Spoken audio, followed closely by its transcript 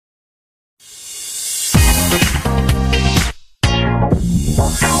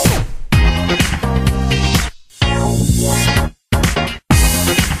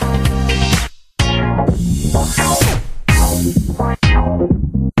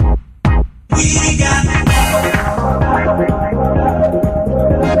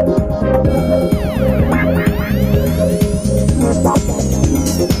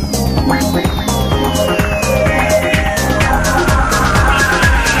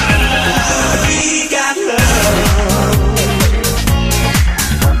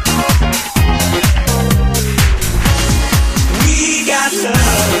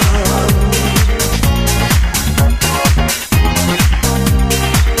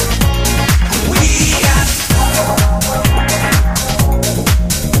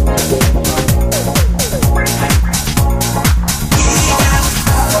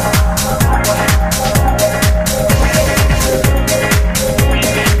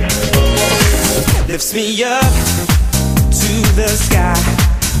Lifts me up to the sky.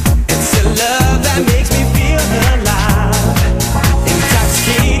 It's a love that makes me feel alive.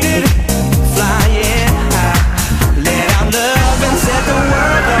 Intoxicated, flying high. Let out love and set the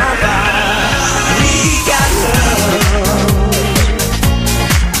world on fire. We got love.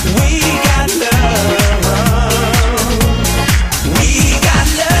 We got love. We got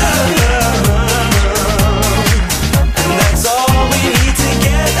love. And that's all we need to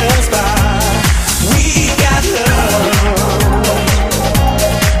get us by.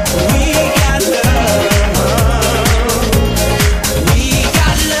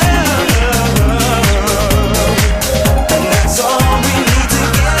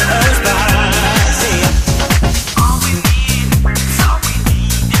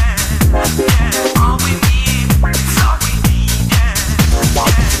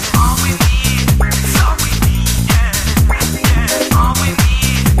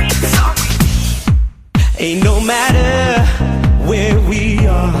 Ain't no matter where we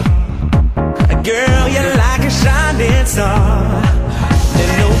are, girl, you're like a shining star. Let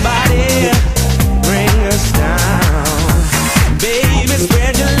nobody bring us down. Baby,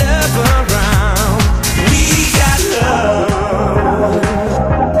 spread your